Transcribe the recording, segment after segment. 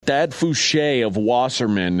Thad Fouché of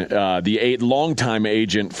Wasserman, the longtime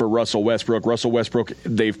agent for Russell Westbrook. Russell Westbrook,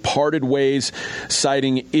 they've parted ways,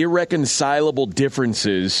 citing irreconcilable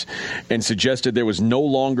differences, and suggested there was no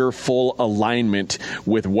longer full alignment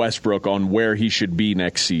with Westbrook on where he should be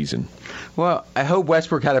next season. Well, I hope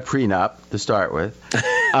Westbrook had a prenup to start with.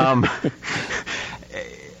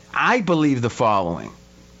 I believe the following,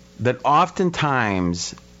 that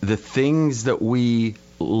oftentimes the things that we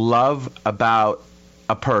love about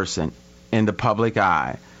a person in the public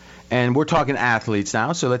eye, and we're talking athletes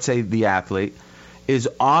now, so let's say the athlete, is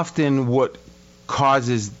often what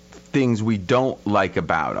causes things we don't like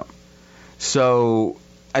about them. So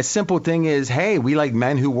a simple thing is, hey, we like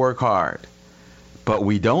men who work hard, but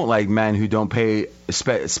we don't like men who don't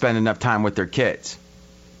spend enough time with their kids.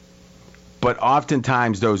 But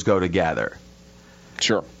oftentimes those go together.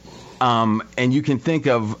 Sure. And you can think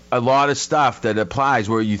of a lot of stuff that applies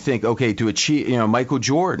where you think, okay, to achieve, Michael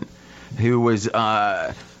Jordan, who was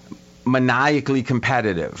maniacally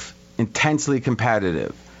competitive, intensely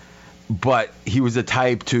competitive, but he was the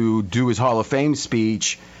type to do his Hall of Fame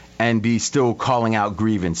speech and be still calling out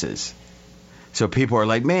grievances. So people are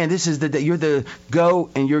like, man, this is you're the GOAT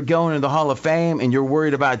and you're going to the Hall of Fame and you're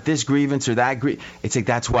worried about this grievance or that grievance. It's like,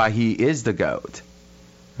 that's why he is the GOAT.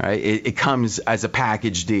 Right? It comes as a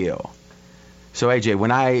package deal. So, AJ,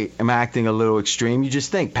 when I am acting a little extreme, you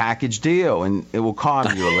just think package deal, and it will calm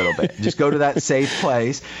you a little bit. Just go to that safe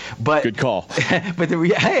place. But good call. But the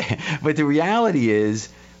reality is,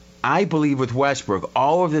 I believe with Westbrook,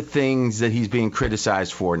 all of the things that he's being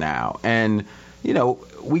criticized for now, and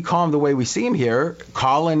we call him the way we see him here.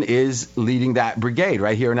 Colin is leading that brigade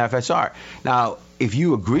right here in FSR. Now, if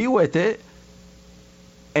you agree with it,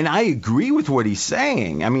 and I agree with what he's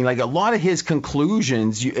saying. I mean, like a lot of his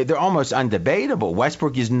conclusions, they're almost undebatable.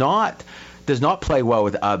 Westbrook does not play well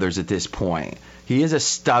with others at this point. He is a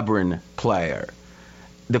stubborn player.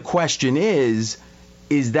 The question is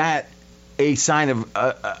that a sign of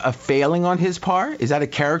a failing on his part? Is that a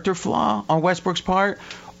character flaw on Westbrook's part?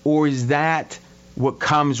 Or is that what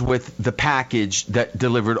comes with the package that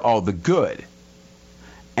delivered all the good?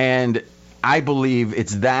 And I believe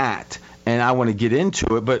it's that. And I want to get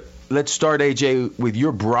into it, but let's start, AJ, with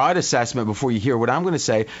your broad assessment before you hear what I'm going to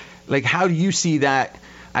say. Like, how do you see that,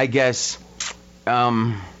 I guess,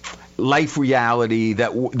 life reality,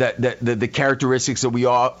 that the characteristics that we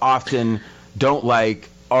all often don't like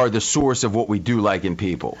are the source of what we do like in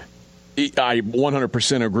people? I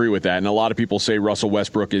 100% agree with that. And a lot of people say Russell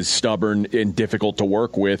Westbrook is stubborn and difficult to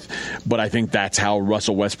work with. But I think that's how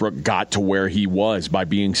Russell Westbrook got to where he was, by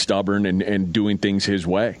being stubborn and doing things his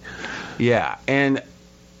way. Yeah. And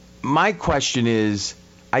my question is,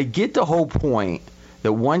 I get the whole point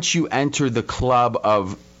that once you enter the club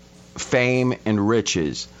of fame and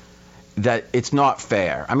riches, that it's not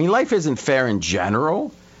fair. I mean, life isn't fair in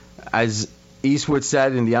general. As Eastwood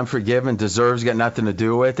said in The Unforgiven, deserves got nothing to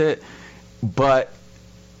do with it. But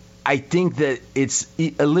I think that it's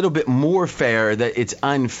a little bit more fair, that it's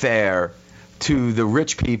unfair to the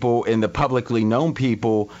rich people and the publicly known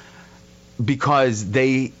people, because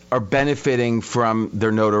they are benefiting from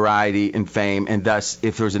their notoriety and fame, and thus,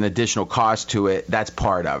 if there's an additional cost to it, that's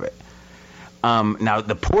part of it. Now,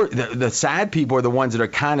 the sad people are the ones that are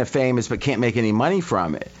kind of famous but can't make any money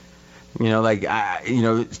from it.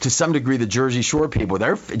 To some degree, the Jersey Shore people,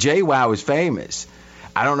 JWoww is famous.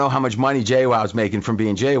 I don't know how much money JWoww's making from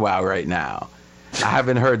being JWoww right now. I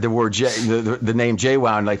haven't heard the word the name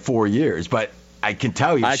JWoww in like 4 years, but I can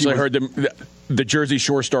tell you. I actually heard the Jersey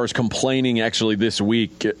Shore stars complaining actually this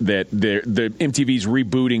week that the MTV's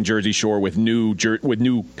rebooting Jersey Shore with new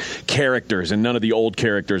characters, and none of the old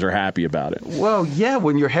characters are happy about it. Well, yeah,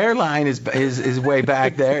 when your hairline is way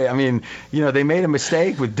back there. I mean, they made a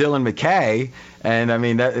mistake with Dylan McKay. And I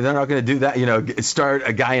mean, they're not going to do that, start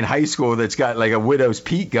a guy in high school that's got like a widow's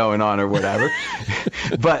peak going on or whatever.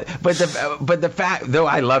 but the fact, though,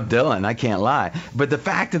 I love Dylan, I can't lie. But the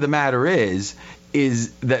fact of the matter is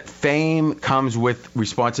that fame comes with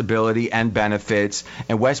responsibility and benefits,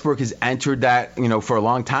 and Westbrook has entered that, for a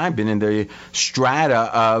long time, been in the strata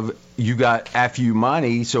of, you got FU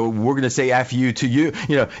money, so we're going to say FU to you.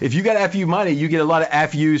 If you got FU money, you get a lot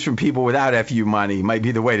of FUs from people without FU money, might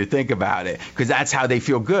be the way to think about it, because that's how they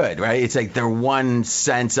feel good, right? It's like their one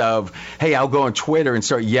sense of, hey, I'll go on Twitter and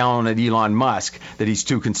start yelling at Elon Musk that he's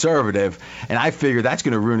too conservative, and I figure that's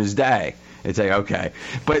going to ruin his day. It's like, okay.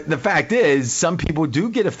 But the fact is, some people do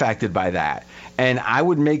get affected by that. And I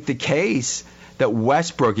would make the case that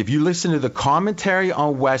Westbrook, if you listen to the commentary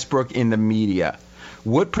on Westbrook in the media,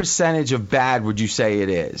 what percentage of bad would you say it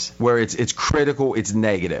is? Where it's critical, it's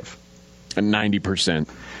negative? 90%.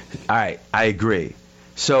 All right, I agree.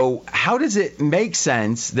 So how does it make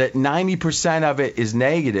sense that 90% of it is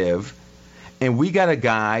negative, and we got a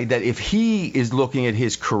guy that if he is looking at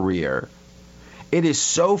his career, it is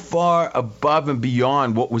so far above and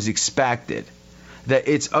beyond what was expected that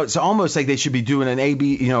it's almost like they should be doing an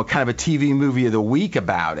kind of a TV movie of the week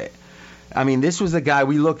about it. I mean, this was a guy,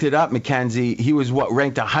 we looked it up, Mackenzie. He was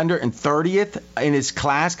ranked 130th in his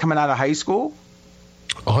class coming out of high school?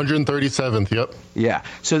 137th, yep. Yeah.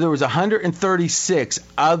 So there was 136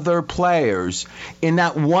 other players in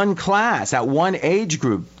that one class, that one age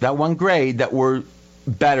group, that one grade that were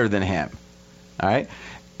better than him. All right.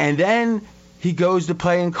 And then he goes to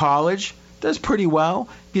play in college, does pretty well,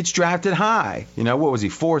 gets drafted high. What was he,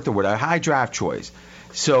 4th or whatever, high draft choice.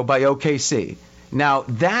 So by OKC. Now,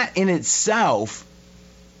 that in itself,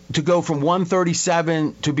 to go from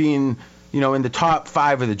 137 to being, in the top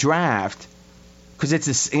 5 of the draft,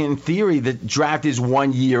 because in theory, the draft is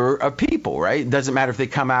 1 year of people, right? It doesn't matter if they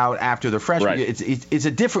come out after their freshman year. It's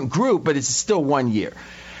a different group, but it's still 1 year,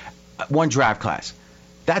 one draft class.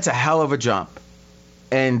 That's a hell of a jump.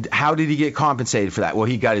 And how did he get compensated for that? Well,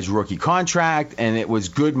 he got his rookie contract, and it was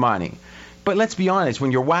good money. But let's be honest,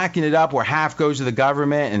 when you're whacking it up where half goes to the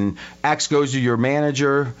government and X goes to your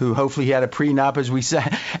manager, who hopefully he had a prenup, as we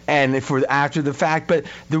said, and for after the fact. But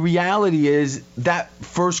the reality is that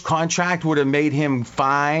first contract would have made him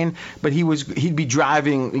fine, but he'd be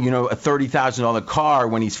driving, a $30,000 car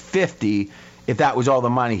when he's 50 if that was all the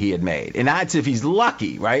money he had made. And that's if he's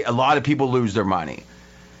lucky, right? A lot of people lose their money.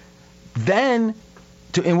 Then,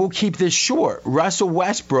 and we'll keep this short, Russell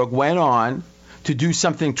Westbrook went on to do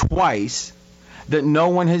something twice that no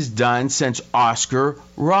one has done since Oscar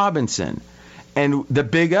Robinson. And the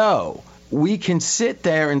big O, we can sit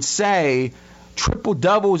there and say triple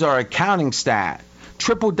doubles are a counting stat.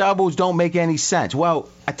 Triple doubles don't make any sense. Well,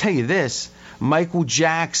 I tell you this, Magic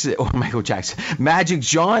Johnson,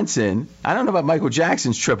 I don't know about Michael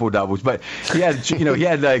Jackson's triple doubles, but he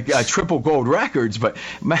had like triple gold records, but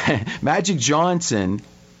Magic Johnson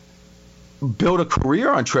built a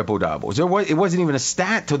career on triple doubles. It wasn't even a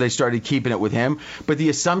stat till they started keeping it with him. But the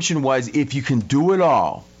assumption was if you can do it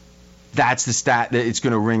all, that's the stat that it's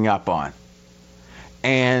going to ring up on.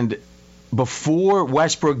 And before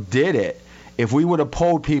Westbrook did it, if we would have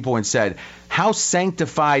polled people and said, how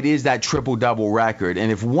sanctified is that triple double record?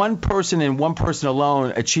 And if one person and one person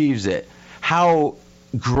alone achieves it, how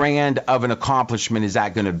grand of an accomplishment is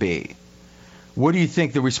that going to be? What do you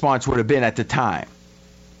think the response would have been at the time?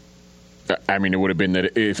 I mean, it would have been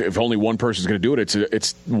that if only one person's going to do it,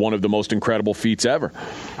 it's one of the most incredible feats ever.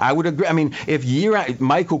 I would agree. I mean, if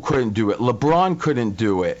Michael couldn't do it, LeBron couldn't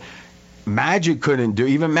do it, Magic couldn't do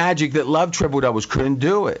it, even Magic that loved triple doubles couldn't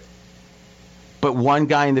do it. But one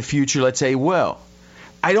guy in the future, let's say, will.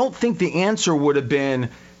 I don't think the answer would have been,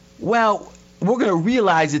 well, we're going to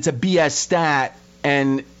realize it's a BS stat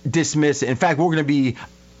and dismiss it. In fact, we're going to be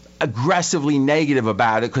aggressively negative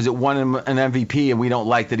about it because it won him an MVP and we don't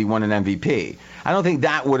like that he won an MVP. I don't think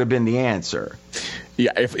that would have been the answer.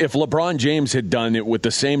 Yeah, if LeBron James had done it with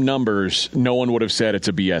the same numbers, no one would have said it's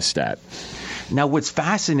a BS stat. Now, what's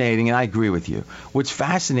fascinating, and I agree with you, what's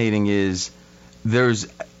fascinating is there's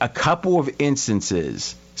a couple of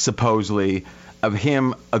instances, supposedly, of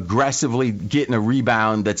him aggressively getting a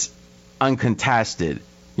rebound that's uncontested.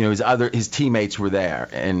 His teammates were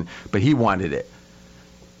there, but he wanted it.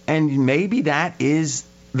 And maybe that is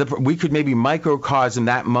we could maybe microcosm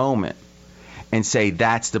that moment and say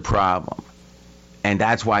that's the problem. And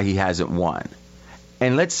that's why he hasn't won.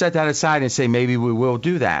 And let's set that aside and say maybe we will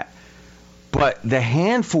do that. But the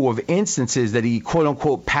handful of instances that he, quote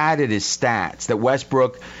unquote, padded his stats, that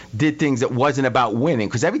Westbrook did things that wasn't about winning.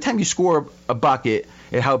 Because every time you score a bucket,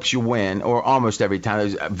 it helps you win, or almost every time.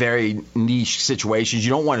 There's very niche situations. You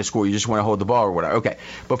don't want to score, you just want to hold the ball or whatever. Okay.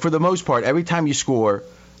 But for the most part, every time you score,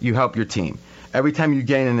 you help your team. Every time you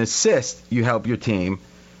gain an assist, you help your team.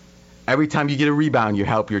 Every time you get a rebound, you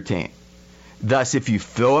help your team. Thus, if you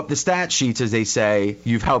fill up the stat sheets, as they say,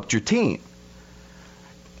 you've helped your team.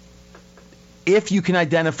 If you can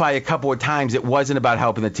identify a couple of times it wasn't about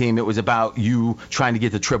helping the team, it was about you trying to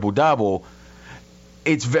get the triple-double,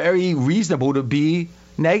 it's very reasonable to be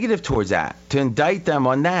negative towards that, to indict them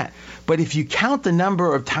on that. But if you count the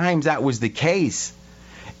number of times that was the case,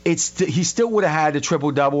 he still would have had a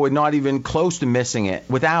triple-double and not even close to missing it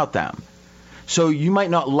without them. So you might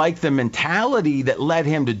not like the mentality that led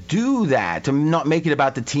him to do that, to not make it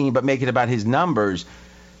about the team but make it about his numbers.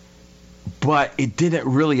 But it didn't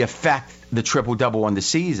really affect the triple-double on the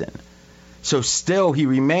season. So still he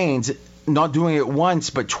remains not doing it once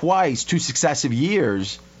but twice, 2 successive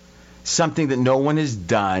years, something that no one has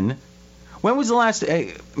done When was the last,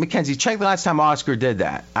 Mackenzie, check the last time Oscar did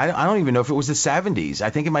that. I don't even know if it was the 70s. I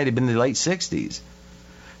think it might have been the late 60s.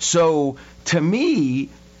 So, to me,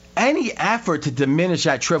 any effort to diminish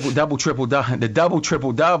that the double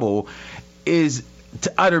triple is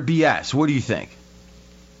to utter BS. What do you think?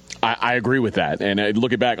 I agree with that. And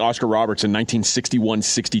looking back, Oscar Robertson,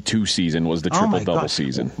 1961-62 season was the triple-double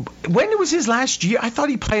season. When was his last year? I thought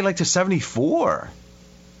he played like to 74.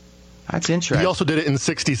 That's interesting. He also did it in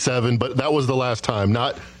 67, but that was the last time.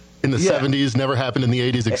 Not in the 70s, never happened in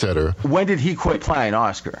the 80s, etc. When did he quit playing,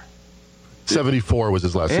 Oscar? 74 was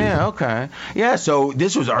his last season. Yeah, okay. Yeah, so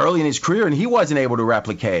this was early in his career, and he wasn't able to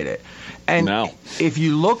replicate it. And if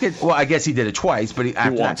you look at, well, I guess he did it twice, but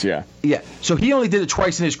yeah. So he only did it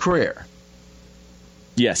twice in his career.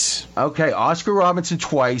 Yes. Okay, Oscar Robertson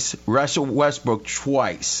twice, Russell Westbrook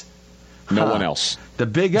twice. No one else. The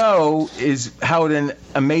Big O is held in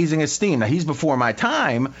amazing esteem. Now, he's before my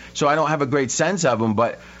time, so I don't have a great sense of him,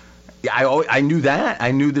 but I knew that.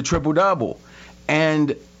 I knew the triple-double.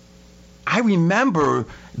 And I remember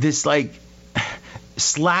this, like,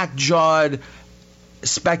 slack-jawed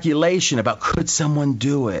speculation about could someone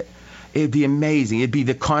do it. It'd be amazing. It'd be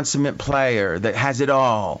the consummate player that has it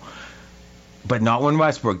all. But not when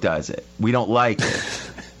Westbrook does it. We don't like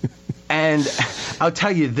it. And I'll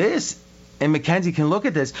tell you this, and Mackenzie can look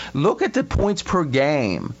at this. Look at the points per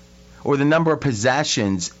game or the number of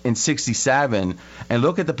possessions in 67, and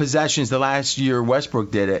look at the possessions the last year Westbrook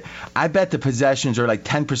did it. I bet the possessions are like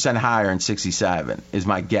 10% higher in 67 is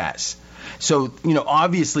my guess. So,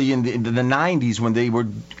 obviously in the 90s when they were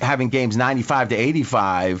having games 95 to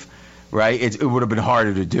 85, right, it would have been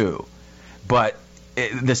harder to do. But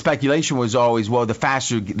the speculation was always, well, the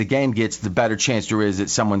faster the game gets, the better chance there is that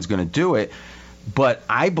someone's going to do it. But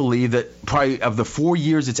I believe that probably of the 4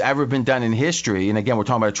 years it's ever been done in history, and again, we're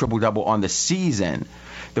talking about a triple-double on the season,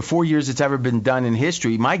 the 4 years it's ever been done in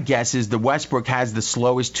history, my guess is the Westbrook has the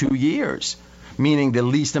slowest 2 years, meaning the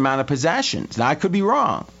least amount of possessions. Now, I could be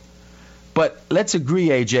wrong. But let's agree,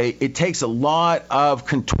 AJ, it takes a lot of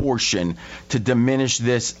contortion to diminish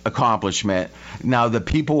this accomplishment. Now, the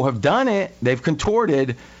people who have done it, they've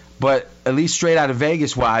contorted, but at least straight out of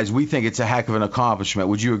Vegas-wise, we think it's a heck of an accomplishment.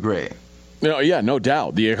 Would you agree? No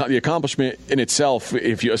doubt. The accomplishment in itself,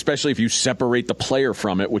 especially if you separate the player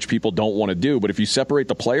from it, which people don't want to do, but if you separate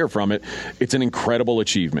the player from it, it's an incredible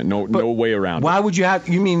achievement. No way around it. Why would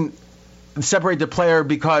you mean separate the player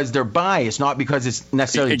because they're biased, not because it's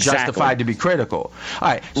necessarily justified to be critical? All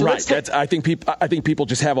right. So I think people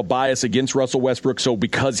just have a bias against Russell Westbrook, so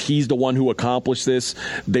because he's the one who accomplished this,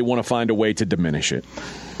 they want to find a way to diminish it.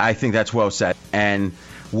 I think that's well said. And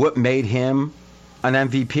what made him an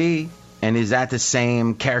MVP? And is that the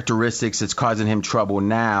same characteristics that's causing him trouble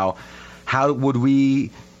now? How would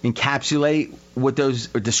we encapsulate what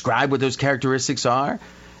those, or describe what those characteristics are?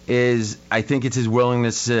 I think it's his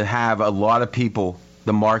willingness to have a lot of people,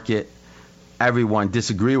 the market, everyone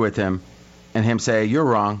disagree with him, and him say, you're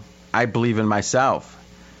wrong, I believe in myself.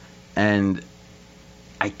 And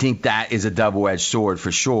I think that is a double-edged sword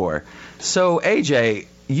for sure. So, AJ,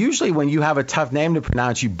 usually when you have a tough name to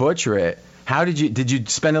pronounce, you butcher it. Did you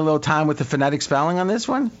spend a little time with the phonetic spelling on this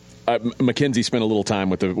one? Mackenzie spent a little time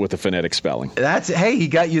with the phonetic spelling. Hey, he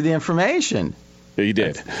got you the information. He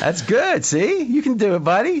did. That's good. See? You can do it,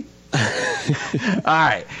 buddy. All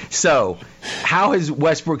right. So, how has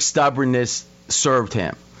Westbrook's stubbornness served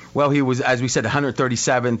him? Well, he was, as we said,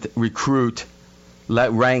 137th recruit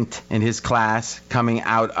ranked in his class coming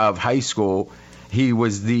out of high school. He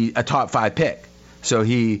was a top 5 pick. So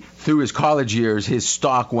through his college years, his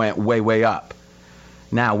stock went way, way up.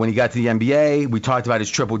 Now, when he got to the NBA, we talked about his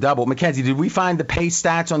triple-double. Mackenzie, did we find the pace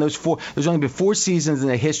stats on those 4? There's only been 4 seasons in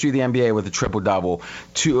the history of the NBA with a triple-double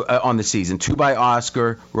on the season. 2 by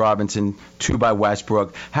Oscar Robinson, 2 by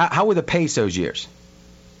Westbrook. How were the pace those years?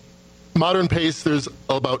 Modern pace, there's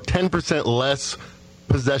about 10% less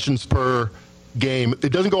possessions per game.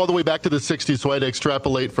 It doesn't go all the way back to the 60s, so I had to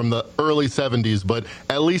extrapolate from the early 70s, but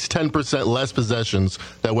at least 10% less possessions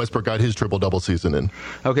that Westbrook got his triple-double season in.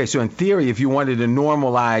 Okay, so in theory, if you wanted to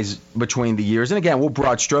normalize between the years, and again, we're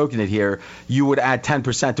broad stroking it here, you would add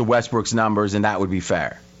 10% to Westbrook's numbers, and that would be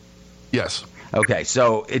fair. Yes. Okay,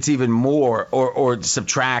 so it's even more, or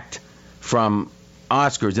subtract from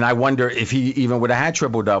Oscars, and I wonder if he even would have had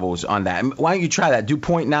triple doubles on that. Why don't you try that? Do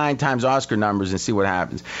 0.9 times Oscar numbers and see what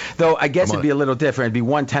happens. Though I guess it'd be a little different. It'd be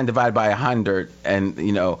 110 divided by 100,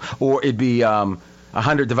 and or it'd be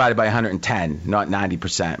 100 divided by 110, not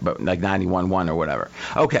 90%, but like 91.1 or whatever.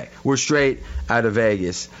 Okay, we're straight out of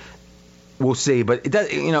Vegas. we'll see. But it does,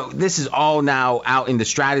 this is all now out in the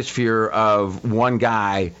stratosphere of one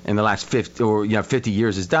guy in the last 50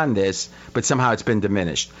 years has done this, but somehow it's been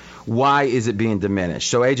diminished. Why is it being diminished?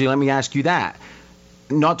 So, AJ, let me ask you that.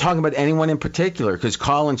 Not talking about anyone in particular, because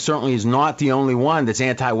Colin certainly is not the only one that's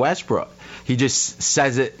anti-Westbrook. He just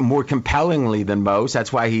says it more compellingly than most.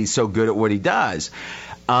 That's why he's so good at what he does.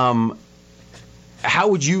 How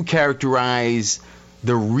would you characterize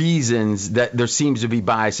the reasons that there seems to be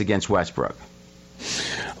bias against Westbrook?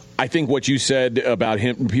 I think what you said about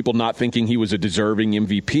him, people not thinking he was a deserving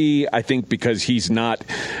MVP. I think because he's not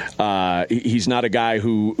a guy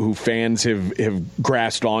who fans have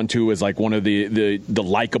grasped onto as like one of the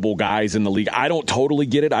likable guys in the league. I don't totally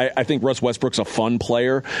get it. I think Russ Westbrook's a fun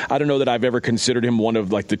player. I don't know that I've ever considered him one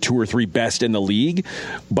of like the 2 or 3 best in the league,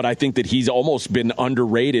 but I think that he's almost been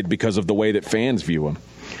underrated because of the way that fans view him.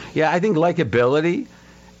 Yeah, I think likability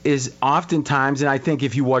is oftentimes, and I think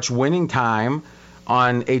if you watch Winning Time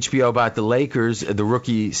on HBO about the Lakers, the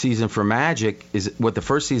rookie season for Magic is what the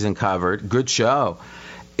first season covered. Good show.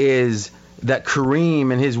 Is that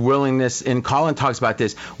Kareem and his willingness, and Colin talks about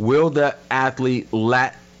this, will the athlete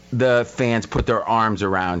let the fans put their arms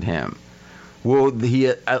around him? Will he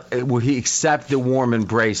accept the warm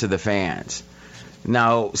embrace of the fans?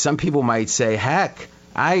 Now, some people might say, heck,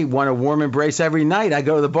 I want a warm embrace every night. I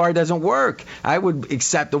go to the bar, it doesn't work. I would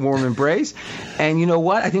accept the warm embrace. And you know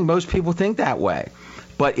what? I think most people think that way.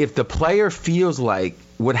 But if the player feels like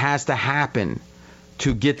what has to happen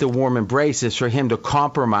to get the warm embrace is for him to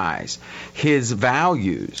compromise his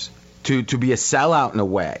values, to be a sellout in a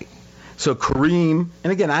way. So Kareem,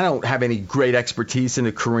 and again, I don't have any great expertise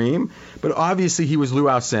into Kareem, but obviously he was Lou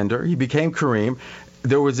Alcindor. He became Kareem.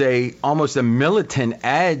 There was almost a militant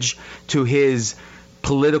edge to his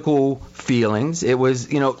political feelings. It was,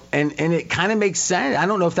 and it kind of makes sense. I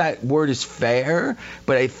don't know if that word is fair,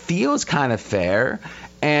 but it feels kind of fair.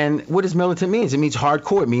 And what does militant mean? It means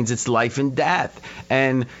hardcore. It means it's life and death.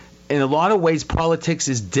 And in a lot of ways, politics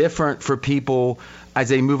is different for people as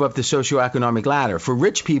they move up the socioeconomic ladder. For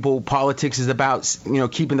rich people, politics is about,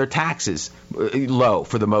 keeping their taxes low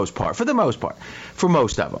for the most part. For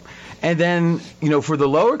most of them. And then, for the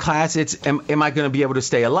lower class, it's am I going to be able to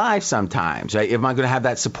stay alive sometimes? Right? Am I going to have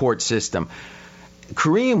that support system?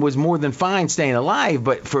 Kareem was more than fine staying alive,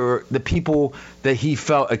 but for the people that he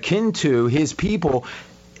felt akin to, his people,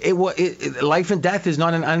 life and death is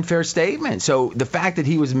not an unfair statement. So the fact that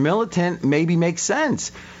he was militant maybe makes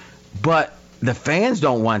sense. But the fans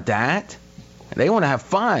don't want that. They want to have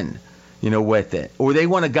fun, with it. Or they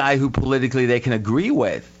want a guy who politically they can agree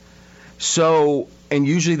with. So, and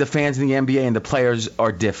usually the fans in the NBA and the players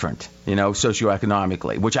are different,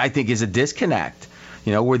 socioeconomically, which I think is a disconnect.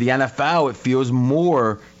 Where the NFL, it feels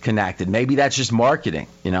more connected. Maybe that's just marketing.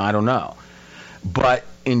 I don't know. But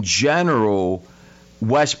in general,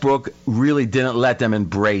 Westbrook really didn't let them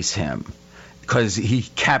embrace him because he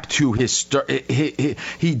kept to his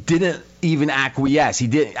he didn't even acquiesce. He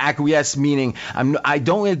didn't acquiesce, meaning I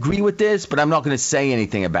don't agree with this, but I'm not going to say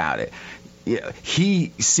anything about it.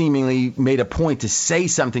 He seemingly made a point to say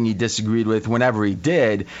something he disagreed with whenever he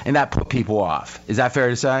did, and that put people off. Is that fair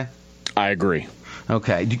to say? I agree.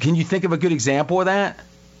 Okay. Can you think of a good example of that?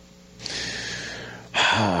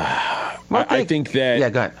 I think that. Yeah,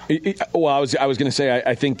 go ahead. I was going to say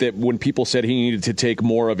I think that when people said he needed to take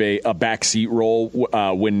more of a backseat role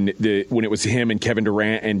when it was him and Kevin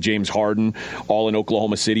Durant and James Harden all in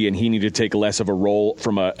Oklahoma City, and he needed to take less of a role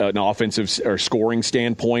from an offensive or scoring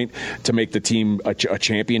standpoint to make the team a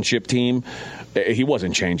championship team, he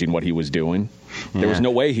wasn't changing what he was doing. There was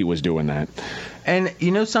no way he was doing that. And you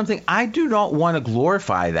know something? I do not want to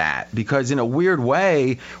glorify that because in a weird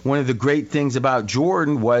way, one of the great things about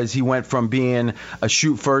Jordan was he went from being a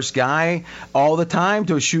shoot-first guy all the time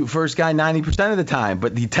to a shoot-first guy 90% of the time.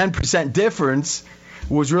 But the 10% difference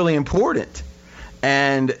was really important.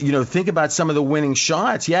 And, think about some of the winning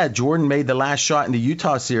shots. Yeah, Jordan made the last shot in the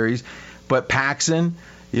Utah series, but Paxson,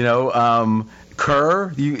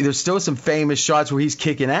 Kerr, there's still some famous shots where he's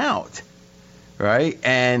kicking out. Right?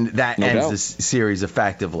 And that ends the series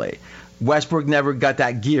effectively. Westbrook never got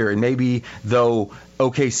that gear. And maybe though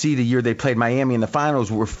OKC, the year they played Miami in the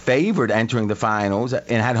finals, were favored entering the finals and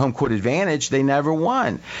had home court advantage, they never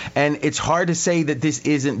won. And it's hard to say that this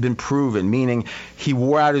isn't been proven, meaning he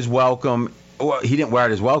wore out his welcome. Well, he didn't wear out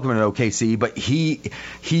his welcome in OKC, but he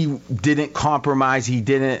didn't compromise. He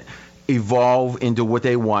didn't evolve into what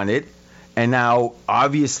they wanted. And now,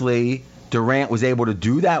 obviously, Durant was able to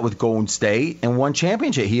do that with Golden State and won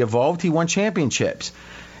championship. He evolved. He won championships.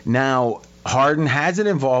 Now, Harden hasn't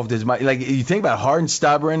evolved as much. Like, you think about it, Harden's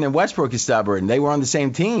stubborn and Westbrook is stubborn. They were on the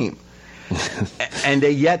same team. and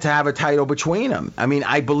they yet to have a title between them. I mean,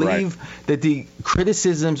 I believe that the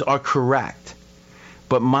criticisms are correct.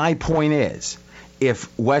 But my point is, if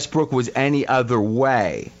Westbrook was any other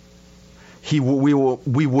way,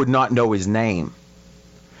 we would not know his name.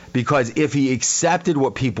 Because if he accepted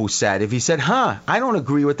what people said, if he said, I don't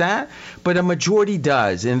agree with that, but a majority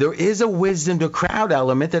does, and there is a wisdom to crowd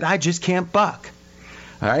element that I just can't buck.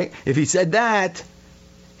 All right? If he said that,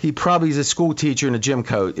 he probably is a school teacher and a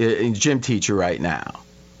gym teacher right now.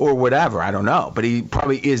 Or whatever, I don't know. But he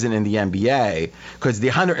probably isn't in the NBA, because the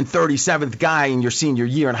 137th guy in your senior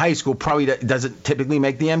year in high school probably doesn't typically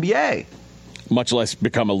make the NBA. Much less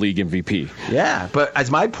become a league MVP. Yeah, but as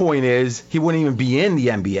my point is, he wouldn't even be in the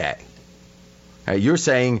NBA. You're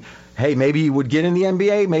saying, hey, maybe he would get in the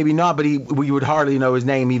NBA, maybe not, but we would hardly know his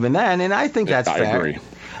name even then, and I think that's fair. I agree.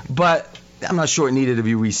 But I'm not sure it needed to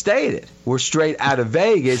be restated. We're straight out of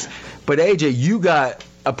Vegas. But, AJ, you got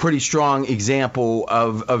a pretty strong example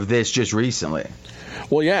of this just recently.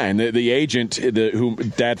 Well, yeah, and the agent,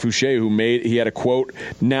 Dad Fouché, he had a quote,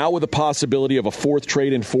 "Now with the possibility of a fourth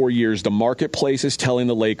trade in 4 years, the marketplace is telling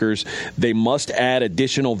the Lakers they must add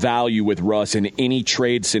additional value with Russ in any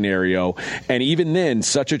trade scenario. And even then,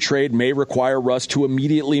 such a trade may require Russ to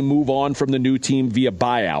immediately move on from the new team via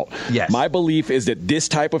buyout. Yes. My belief is that this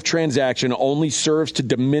type of transaction only serves to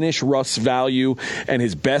diminish Russ' value, and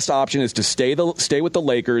his best option is to stay with the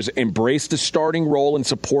Lakers, embrace the starting role and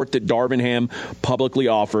support that Darvin Ham publicly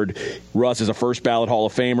offered. Russ is a first ballot Hall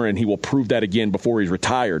of Famer, and he will prove that again before he's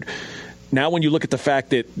retired." Now, when you look at the fact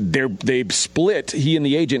that they've split, he and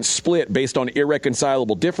the agent split based on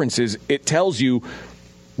irreconcilable differences, it tells you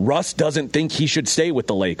Russ doesn't think he should stay with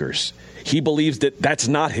the Lakers. He believes that that's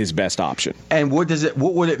not his best option. And what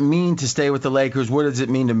would it mean to stay with the Lakers? What does it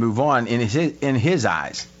mean to move on in his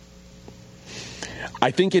eyes? I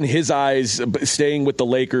think in his eyes, staying with the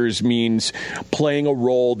Lakers means playing a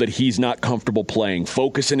role that he's not comfortable playing,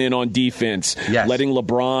 focusing in on defense, letting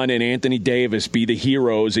LeBron and Anthony Davis be the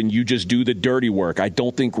heroes, and you just do the dirty work. I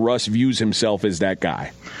don't think Russ views himself as that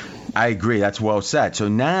guy. I agree. That's well said. So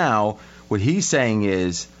now what he's saying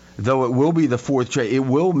is, though it will be the fourth trade, it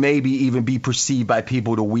will maybe even be perceived by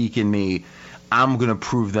people to weaken me. I'm going to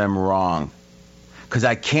prove them wrong, because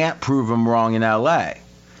I can't prove them wrong in L.A.,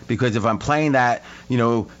 because if I'm playing that,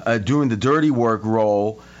 doing the dirty work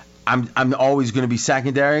role, I'm always going to be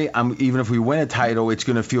secondary. Even if we win a title, it's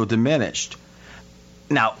going to feel diminished.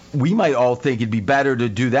 Now, we might all think it'd be better to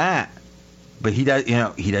do that, but he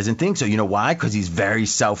doesn't think so. You know why? Because he's very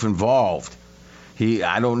self-involved.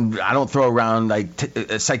 I don't throw around like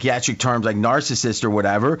psychiatric terms like narcissist or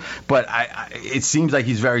whatever, but it seems like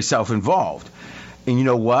he's very self-involved. And you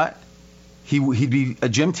know what? He'd be a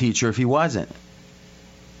gym teacher if he wasn't.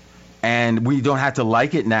 And we don't have to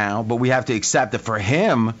like it now, but we have to accept that for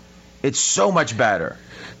him, it's so much better.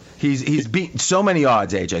 He's beaten so many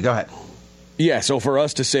odds, AJ. Go ahead. Yeah, so for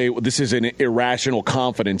us to say this is an irrational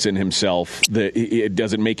confidence in himself, that it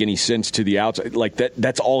doesn't make any sense to the outside, like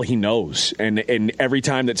that's all he knows. And every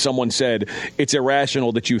time that someone said it's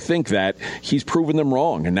irrational that you think that, he's proven them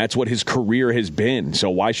wrong, and that's what his career has been. So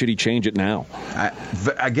why should he change it now?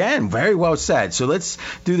 Again, very well said. So let's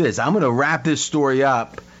do this. I'm going to wrap this story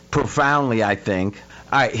up profoundly, I think.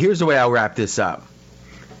 All right, here's the way I'll wrap this up.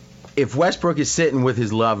 If Westbrook is sitting with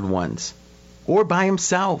his loved ones or by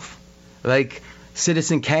himself, like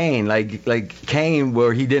Citizen Kane, like Kane,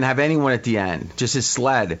 where he didn't have anyone at the end, just his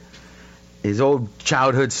sled, his old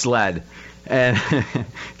childhood sled. And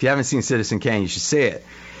if you haven't seen Citizen Kane, you should see it.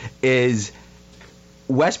 Is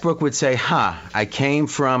Westbrook would say, I came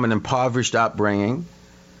from an impoverished upbringing.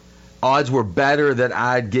 Odds were better that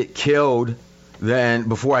I'd get killed than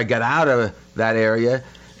before I got out of that area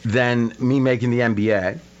than me making the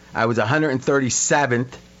NBA. I was 137th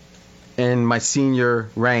in my senior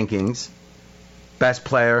rankings. Best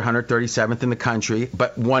player, 137th in the country,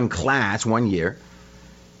 but one class, 1 year.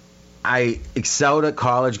 I excelled at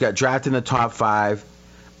college, got drafted in the top 5.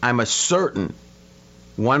 I'm a certain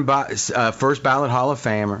first ballot Hall of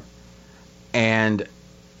Famer, and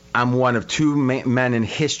I'm one of 2 men in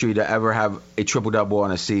history to ever have a triple-double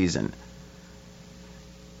in a season.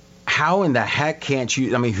 How in the heck can't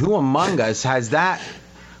you? I mean, who among us has that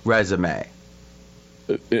resume?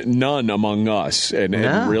 None among us, and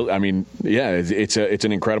really, I mean, yeah, it's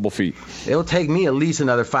an incredible feat. It'll take me at least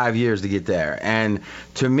another 5 years to get there, and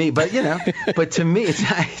to me, but to me,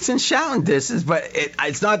 it's in shouting distance, but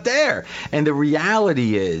it's not there. And the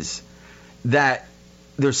reality is that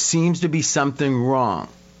there seems to be something wrong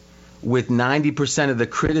with 90% of the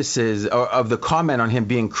criticism or of the comment on him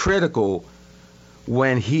being critical,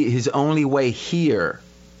 when his only way here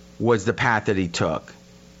was the path that he took.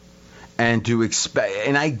 And to expect,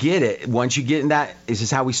 and I get it. Once you get in that, this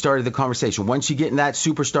is how we started the conversation. Once you get in that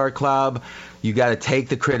superstar club, you got to take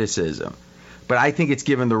the criticism. But I think it's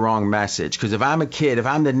given the wrong message. Because if I'm a kid, if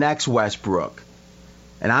I'm the next Westbrook,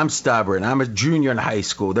 and I'm stubborn, I'm a junior in high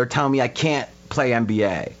school, they're telling me I can't play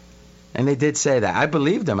NBA. And they did say that. I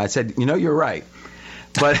believed them. I said, you're right.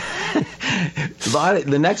 But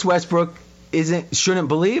the next Westbrook shouldn't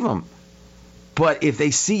believe them. But if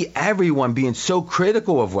they see everyone being so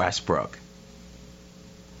critical of Westbrook,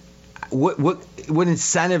 what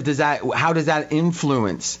incentive does that? How does that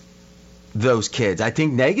influence those kids? I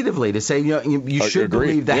think negatively, to say you should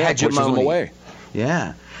believe the hegemony. Pushes them away.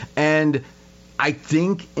 Yeah, and I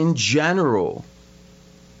think in general,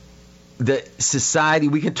 the society,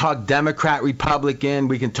 we can talk Democrat, Republican,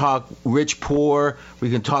 we can talk rich, poor, we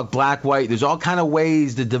can talk black, white. There's all kind of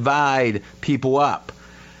ways to divide people up.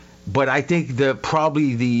 But I think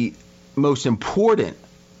probably the most important,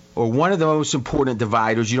 or one of the most important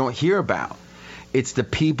dividers you don't hear about, it's the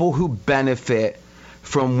people who benefit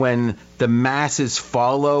from when the masses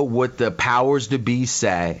follow what the powers to be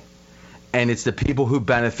say. And it's the people who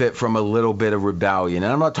benefit from a little bit of rebellion.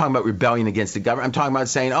 And I'm not talking about rebellion against the government. I'm talking about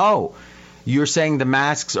saying, you're saying the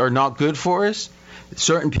masks are not good for us?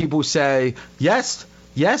 Certain people say, yes,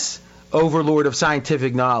 overlord of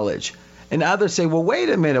scientific knowledge. And others say, well, wait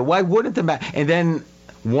a minute, why wouldn't the mask? And then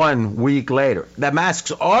 1 week later, the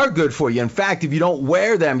masks are good for you. In fact, if you don't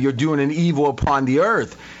wear them, you're doing an evil upon the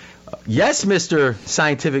earth. Yes, Mr.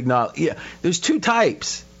 Scientific Knowledge. Yeah, there's two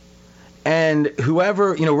types. And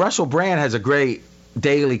whoever, Russell Brand has a great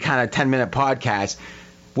daily kind of 10-minute podcast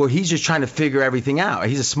where he's just trying to figure everything out.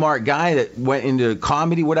 He's a smart guy that went into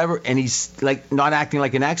comedy, whatever, and he's like not acting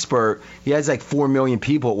like an expert. He has like 4 million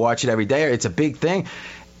people watch it every day. It's a big thing.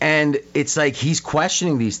 And it's like he's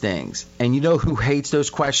questioning these things. And you know who hates those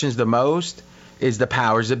questions the most? Is the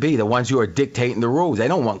powers that be, the ones who are dictating the rules. They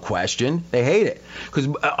don't want question. They hate it. Because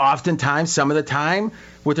oftentimes, some of the time,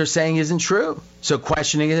 what they're saying isn't true. So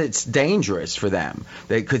questioning it, it's dangerous for them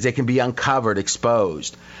because they can be uncovered,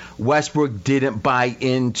 exposed. Westbrook didn't buy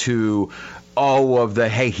into all of the,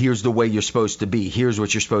 hey, here's the way you're supposed to be. Here's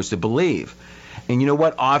what you're supposed to believe. And you know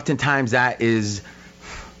what? Oftentimes that's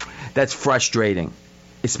frustrating,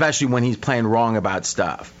 especially when he's playing wrong about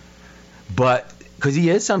stuff. But because he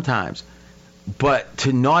is sometimes. But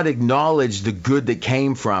to not acknowledge the good that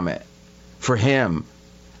came from it, for him,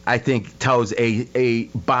 I think tells a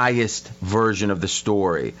biased version of the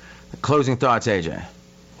story. Closing thoughts, AJ?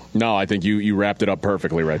 No, I think you wrapped it up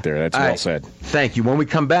perfectly right there. That's well said. Thank you. When we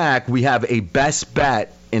come back, we have a best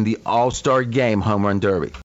bet in the All-Star Game Home Run Derby.